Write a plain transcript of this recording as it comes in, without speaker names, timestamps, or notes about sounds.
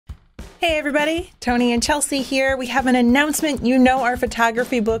Hey everybody, Tony and Chelsea here. We have an announcement. You know our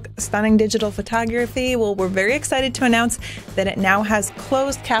photography book, Stunning Digital Photography. Well, we're very excited to announce that it now has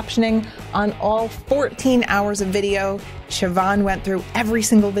closed captioning on all 14 hours of video. Siobhan went through every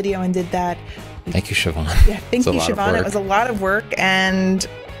single video and did that. Thank you, Siobhan. Yeah, thank you, Siobhan. It was a lot of work, and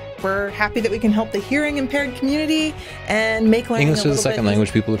we're happy that we can help the hearing impaired community and make learning English is a second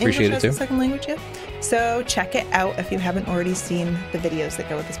language. People appreciate it too. English as a second language, yeah. So check it out if you haven't already seen the videos that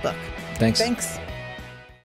go with this book. Thanks. Thanks.